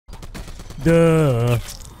Duh.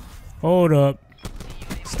 Hold up.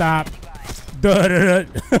 Stop. Duh, duh,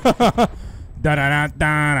 duh. Da, da, da,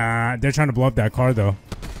 da. They're trying to blow up that car, though.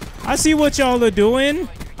 I see what y'all are doing.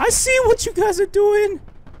 I see what you guys are doing.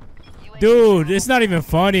 Dude, it's not even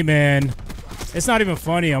funny, man. It's not even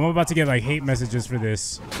funny. I'm about to get, like, hate messages for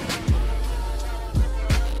this.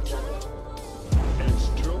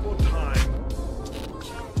 It's turbo time.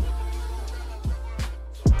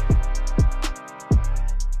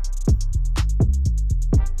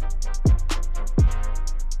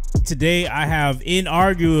 Today, I have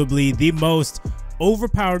inarguably the most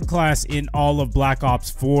overpowered class in all of Black Ops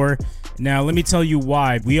 4. Now, let me tell you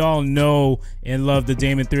why. We all know and love the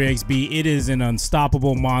Damon 3XB. It is an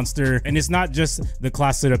unstoppable monster, and it's not just the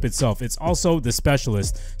class setup itself. It's also the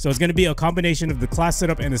specialist. So it's going to be a combination of the class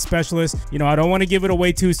setup and the specialist. You know, I don't want to give it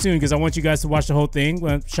away too soon because I want you guys to watch the whole thing.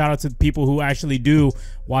 Shout out to the people who actually do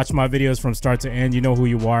watch my videos from start to end. You know who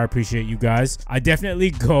you are. I appreciate you guys. I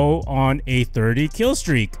definitely go on a 30 kill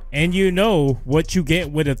streak, and you know what you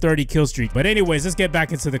get with a 30 kill streak. But anyways, let's get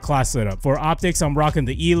back into the class setup. For optics, I'm rocking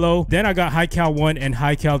the ELO. Then I got High Cal 1 and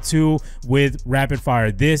High Cal 2 with rapid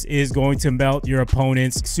fire. This is going to melt your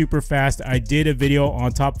opponents super fast. I did a video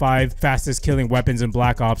on top 5 fastest killing weapons in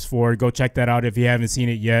Black Ops 4. Go check that out if you haven't seen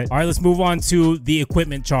it yet. All right, let's move on to the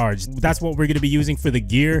equipment charge. That's what we're going to be using for the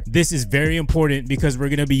gear. This is very important because we're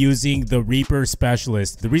going to be using the Reaper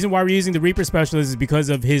Specialist. The reason why we're using the Reaper Specialist is because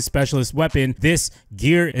of his specialist weapon. This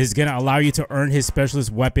gear is going to allow you to earn his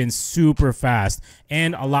specialist weapon super fast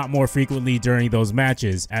and a lot more frequently during those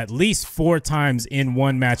matches, at least 4 times in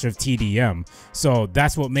one match of TDM. So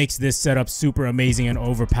that's what makes this setup super amazing and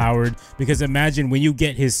overpowered, because imagine when you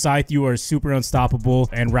get his scythe, you are super unstoppable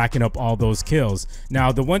and racking up all those kills.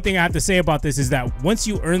 Now, the one thing I have to say about this is that once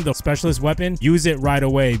you earn the specialist weapon, use it right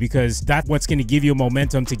away, because that's what's going to give you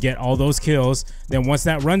momentum to get all those kills. Then once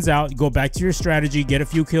that runs out, go back to your strategy, get a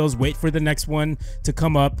few kills, wait for the next one to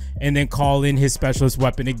come up, and then call in his specialist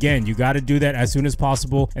weapon again. You got to do that as soon as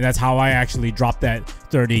possible, and that's how I actually dropped that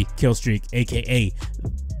 30 kill streak, aka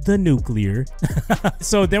the nuclear.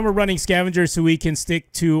 So then we're running scavenger so we can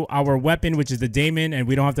stick to our weapon, which is the Damon, and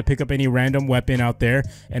we don't have to pick up any random weapon out there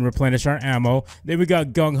and replenish our ammo. Then we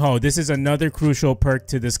got Gung Ho. This is another crucial perk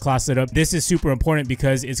to this class setup. This is super important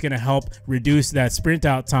because it's going to help reduce that sprint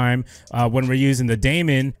out time when we're using the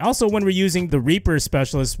Damon. Also, when we're using the Reaper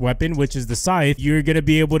specialist weapon, which is the scythe, you're going to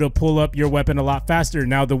be able to pull up your weapon a lot faster.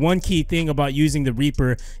 Now, the one key thing about using the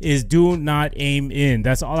Reaper is do not aim in.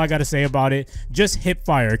 That's all I got to say about it. Just hip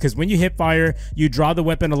fire, because when you hip fire, you draw the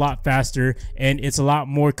weapon a lot faster, and it's a lot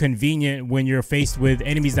more convenient when you're faced with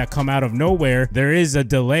enemies that come out of nowhere. There is a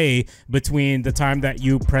delay between the time that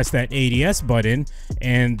you press that ADS button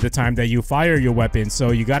and the time that you fire your weapon,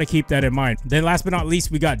 so you got to keep that in mind. Then last but not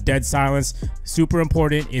least, we got dead silence. Super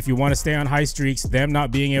important if you want to stay on high streaks, them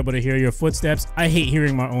not being able to hear your footsteps. I hate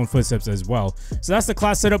hearing my own footsteps as well. So that's the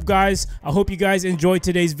class setup, guys. I hope you guys enjoyed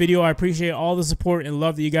today's video. I appreciate all the support and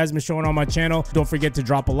love that you guys have been showing on my channel. Don't forget to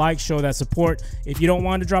drop a like, show that support. If you don't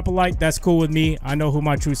want to drop a like, that's cool with me. I know who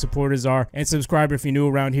my true supporters are. And subscribe if you're new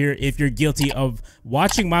around here. If you're guilty of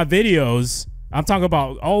watching my videos, I'm talking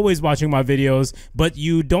about always watching my videos, but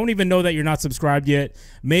you don't even know that you're not subscribed yet,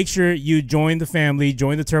 make sure you join the family,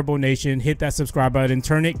 join the Turbo Nation, hit that subscribe button,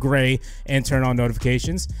 turn it gray, and turn on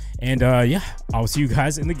notifications. And yeah, I'll see you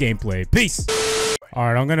guys in the gameplay. Peace. All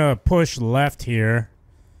right, I'm gonna push left here,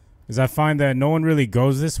 because I find that no one really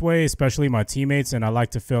goes this way, especially my teammates, and I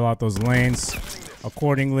like to fill out those lanes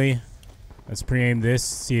accordingly. Let's pre-aim this,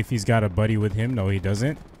 see if he's got a buddy with him. No, he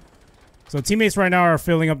doesn't. So teammates right now are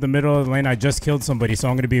filling up the middle of the lane. I just killed somebody, so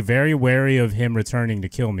I'm going to be very wary of him returning to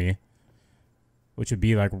kill me, which would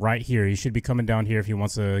be like right here. He should be coming down here if he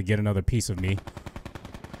wants to get another piece of me.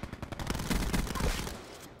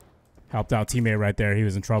 Helped out teammate right there. He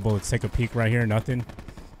was in trouble. Let's take a peek right here. Nothing.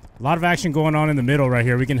 A lot of action going on in the middle right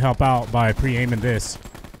here. We can help out by pre-aiming this.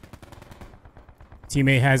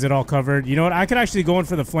 Teammate has it all covered. You know what? I could actually go in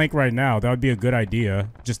for the flank right now. That would be a good idea.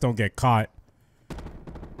 Just don't get caught.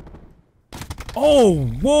 Oh,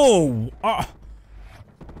 whoa.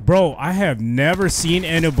 Bro, I have never seen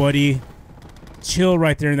anybody chill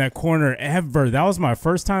right there in that corner ever. That was my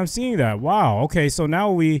first time seeing that. Wow. Okay, so now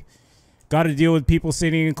we got to deal with people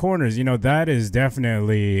sitting in corners. You know, that is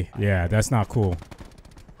definitely, yeah, that's not cool.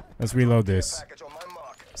 Let's reload this.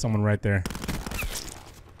 Someone right there.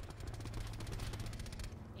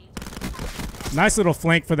 Nice little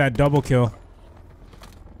flank for that double kill.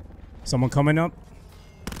 Someone coming up.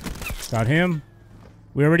 Got him.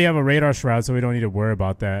 We already have a radar shroud, so we don't need to worry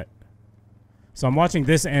about that. So I'm watching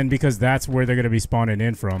this end because that's where they're going to be spawning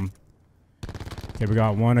in from. Okay, we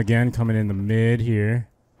got one again coming in the mid here.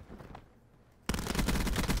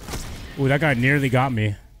 Ooh, that guy nearly got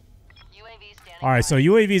me. All right, so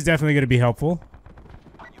UAV is definitely going to be helpful.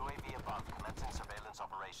 All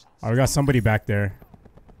right, we got somebody back there.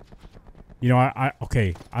 You know,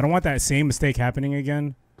 okay. I don't want that same mistake happening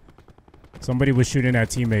again. Somebody was shooting at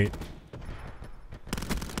teammate.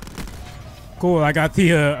 Cool, I got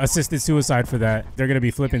the assisted suicide for that. They're going to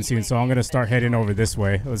be flipping soon, so I'm going to start heading over this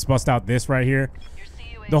way. Let's bust out this right here.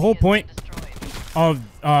 The whole point of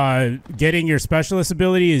getting your specialist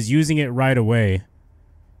ability is using it right away.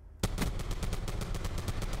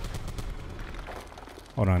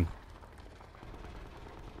 Hold on.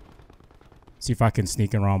 See if I can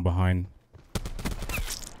sneak around behind.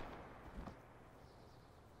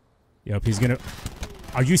 Yep, he's gonna...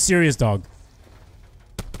 Are you serious, dog?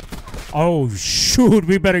 Oh, shoot.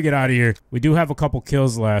 We better get out of here. We do have a couple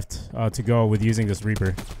kills left to go with using this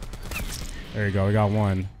Reaper. There you go. We got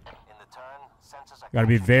one. Got to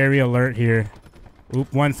be very alert here.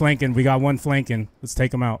 Oop, one flanking. We got one flanking. Let's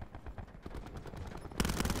take him out.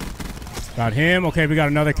 Got him. Okay, we got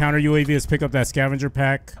another counter UAV. Let's pick up that scavenger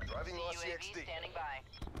pack.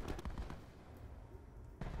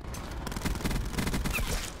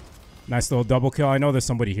 Nice little double kill. I know there's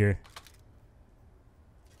somebody here.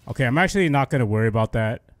 Okay, I'm actually not going to worry about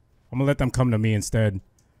that. I'm going to let them come to me instead.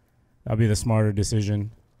 That'll be the smarter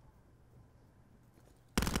decision.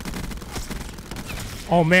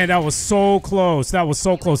 Oh, man, that was so close. That was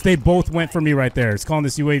so close. They both went for me right there. It's calling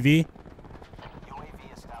this UAV.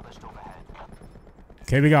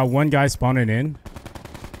 Okay, we got one guy spawning in.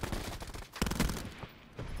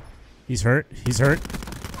 He's hurt. He's hurt.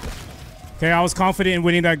 Okay, I was confident in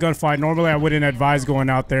winning that gunfight. Normally, I wouldn't advise going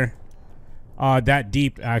out there that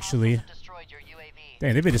deep, actually.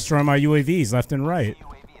 Dang, they've been destroying my UAVs left and right.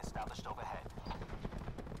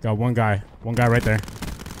 Got one guy. One guy right there.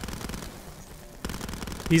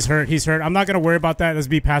 He's hurt. He's hurt. I'm not going to worry about that. Let's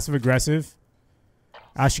be passive-aggressive.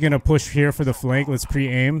 Actually going to push here for the flank. Let's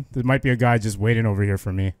pre-aim. There might be a guy just waiting over here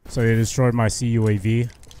for me. So they destroyed my CUAV.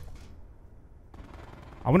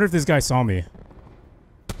 I wonder if this guy saw me.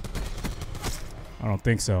 I don't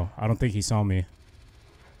think so. I don't think he saw me.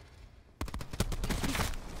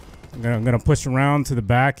 I'm gonna push around to the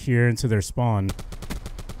back here into their spawn.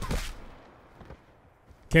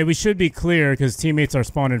 Okay, we should be clear because teammates are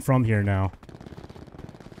spawning from here now.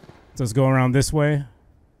 So let's go around this way.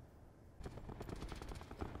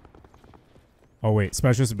 Oh wait,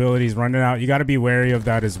 specialist abilities running out. You got to be wary of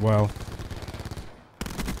that as well.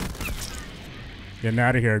 Getting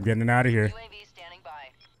out of here. Getting out of here.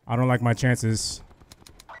 I don't like my chances.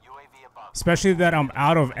 Especially that I'm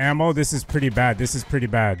out of ammo. This is pretty bad. This is pretty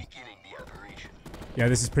bad. Yeah,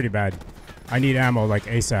 this is pretty bad. I need ammo like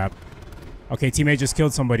ASAP. Okay, teammate just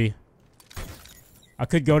killed somebody. I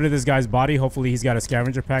could go to this guy's body. Hopefully he's got a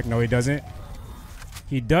scavenger pack. No, he doesn't.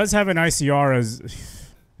 He does have an ICR as...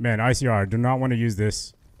 Man, ICR. Do not want to use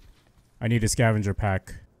this. I need a scavenger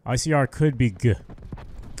pack. ICR could be good.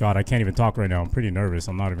 God, I can't even talk right now. I'm pretty nervous.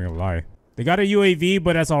 I'm not even gonna lie. They got a UAV,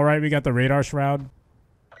 but that's alright. We got the radar shroud.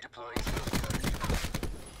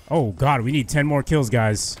 Oh, God. We need 10 more kills,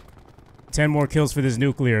 guys. 10 more kills for this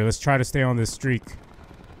nuclear. Let's try to stay on this streak.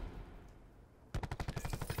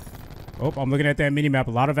 Oh, I'm looking at that mini-map.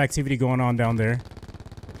 A lot of activity going on down there.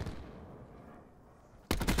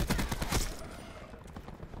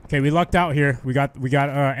 Okay, we lucked out here. We got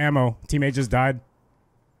ammo. Teammate just died.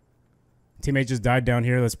 Teammate just died down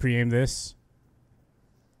here. Let's pre-aim this.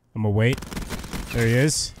 I'm gonna wait. There he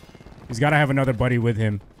is. He's got to have another buddy with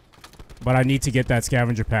him. But I need to get that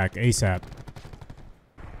scavenger pack ASAP.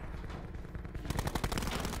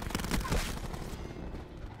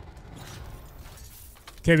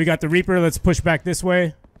 Okay, we got the Reaper. Let's push back this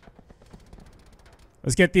way.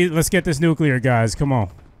 Let's get this nuclear, guys. Come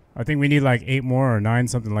on. I think we need like 8 more or 9,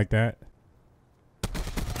 something like that.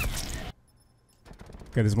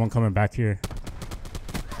 Okay, there's one coming back here.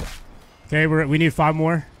 Okay, we need 5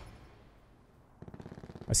 more.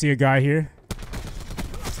 I see a guy here.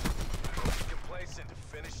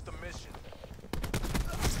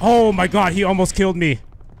 Oh my God, he almost killed me.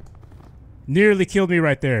 Nearly killed me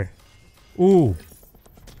right there. Ooh.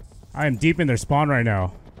 I am deep in their spawn right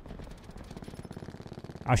now.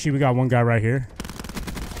 Actually, we got one guy right here.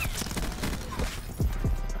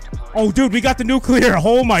 Oh, dude, we got the nuclear.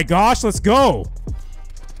 Oh my gosh, let's go.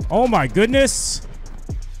 Oh my goodness.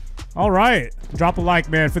 All right. Drop a like,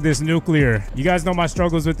 man, for this nuclear. You guys know my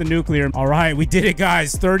struggles with the nuclear. All right, we did it,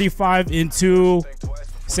 guys. 35 and 2,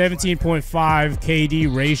 17.5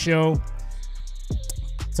 KD ratio.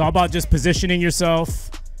 It's all about just positioning yourself,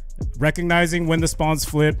 recognizing when the spawns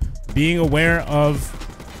flip, being aware of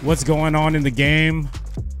what's going on in the game.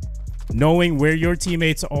 knowing where your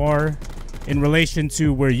teammates are in relation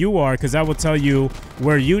to where you are, because that will tell you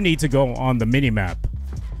where you need to go on the mini-map.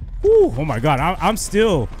 Whew, oh my god, I'm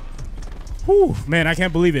still... Whew, man, I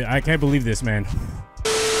can't believe it. I can't believe this, man.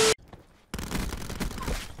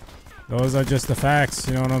 Those are just the facts,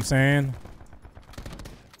 you know what I'm saying?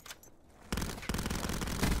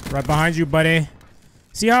 Right behind you, buddy.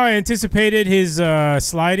 See how I anticipated his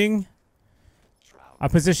sliding? I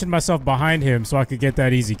positioned myself behind him so I could get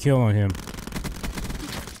that easy kill on him.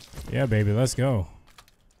 Yeah, baby, let's go.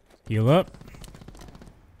 Heal up.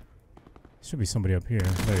 Should be somebody up here.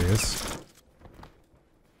 There he is.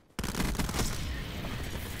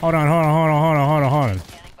 Hold on.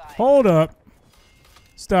 Hold up.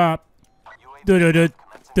 Stop.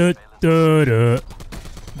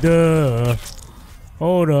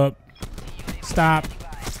 Hold up. Stop.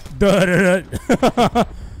 They're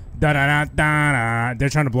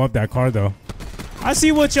trying to blow up that car, though. I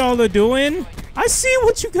see what y'all are doing. I see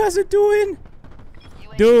what you guys are doing.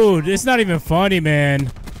 Dude, it's not even funny,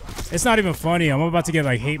 man. It's not even funny. I'm about to get,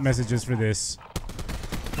 like, hate messages for this.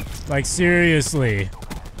 Like, seriously.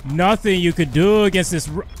 Nothing you could do against this...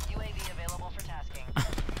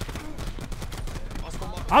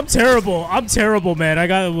 I'm terrible, man. I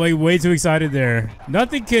got, like, way too excited there.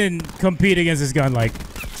 Nothing can compete against this gun. Like,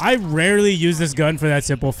 I rarely use this gun for that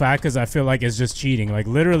simple fact because I feel like it's just cheating. Like,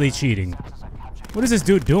 literally cheating. What is this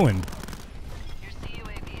dude doing?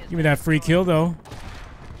 Give me that free kill, though.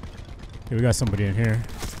 Okay, we got somebody in here.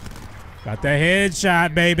 Got that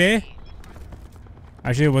headshot, baby.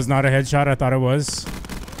 Actually, it was not a headshot. I thought it was.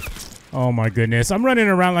 Oh, my goodness. I'm running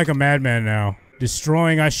around like a madman now.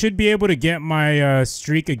 Destroying. I should be able to get my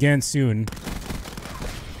streak again soon.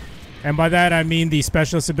 And by that, I mean the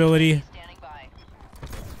specialist ability.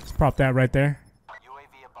 Let's prop that right there.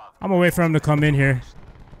 I'm gonna wait for him to come in here.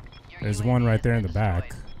 There's one right there in the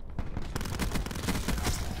back.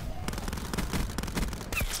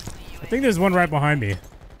 I think there's one right behind me.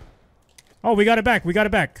 Oh, we got it back. We got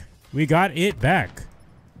it back. We got it back.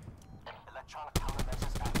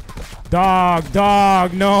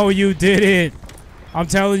 Dog. No, you didn't. I'm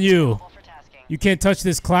telling you. You can't touch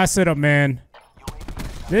this class setup, man.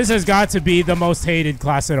 This has got to be the most hated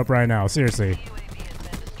class setup right now. Seriously.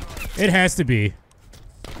 It has to be.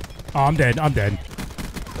 Oh, I'm dead.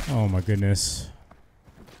 Oh, my goodness.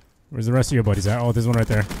 Where's the rest of your buddies at? Oh, there's one right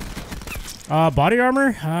there. Body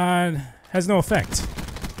armor? Has no effect.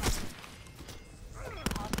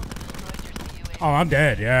 Oh, I'm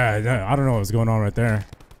dead. Yeah, I don't know what's going on right there.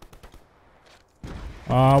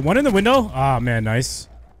 One in the window. Ah, man, nice.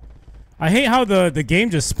 I hate how the game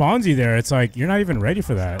just spawns you there. It's like, you're not even ready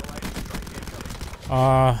for that.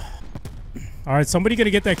 Alright, somebody gonna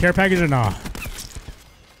get that care package or not?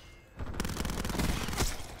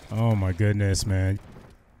 Oh my goodness, man.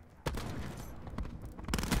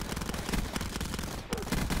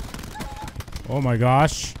 Oh my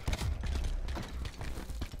gosh.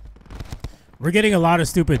 We're getting a lot of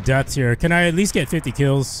stupid deaths here. Can I at least get 50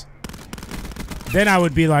 kills? Then I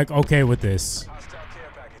would be like, okay with this.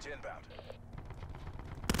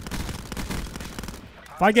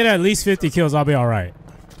 If I get at least 50 kills, I'll be alright.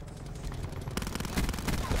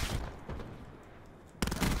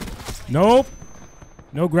 Nope.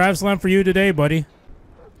 No grab slam for you today, buddy.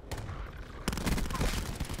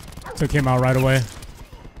 Took him out right away.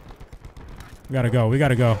 We gotta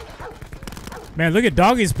go. Man, look at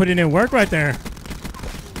Doggy's putting in work right there.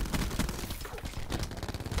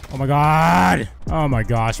 Oh my god. Oh my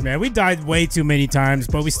gosh, man. We died way too many times,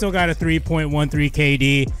 but we still got a 3.13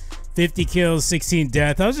 KD. 50 kills, 16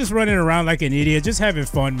 deaths. I was just running around like an idiot, just having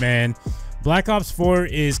fun, man. Black Ops 4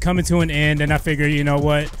 is coming to an end, and I figured, you know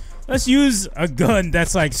what? Let's use a gun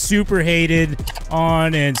that's like super hated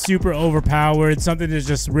on and super overpowered. Something that's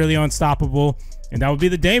just really unstoppable. And that would be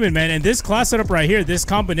the Daemon, man. And this class setup right here, this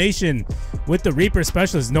combination with the Reaper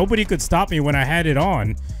Specialist, nobody could stop me when I had it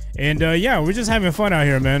on. And yeah, we're just having fun out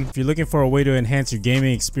here, man. If you're looking for a way to enhance your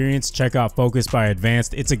gaming experience, check out Focus by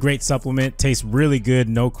Advanced. It's a great supplement, tastes really good,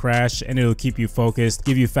 no crash, and it'll keep you focused,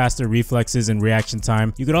 give you faster reflexes and reaction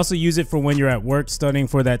time. You could also use it for when you're at work studying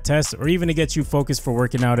for that test, or even to get you focused for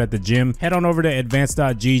working out at the gym. Head on over to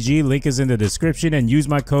advanced.gg, link is in the description, and use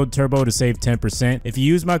my code TURBO to save 10%. If you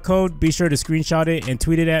use my code, be sure to screenshot it and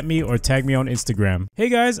tweet it at me or tag me on Instagram. Hey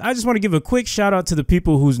guys, I just want to give a quick shout out to the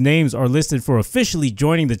people whose names are listed for officially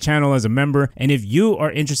joining the channel as a member, and if you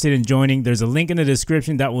are interested in joining, there's a link in the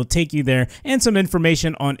description that will take you there and some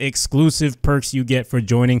information on exclusive perks you get for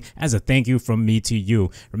joining as a thank you from me to you.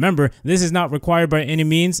 Remember, this is not required by any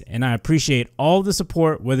means, and I appreciate all the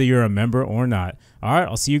support whether you're a member or not. All right,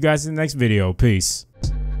 I'll see you guys in the next video. Peace.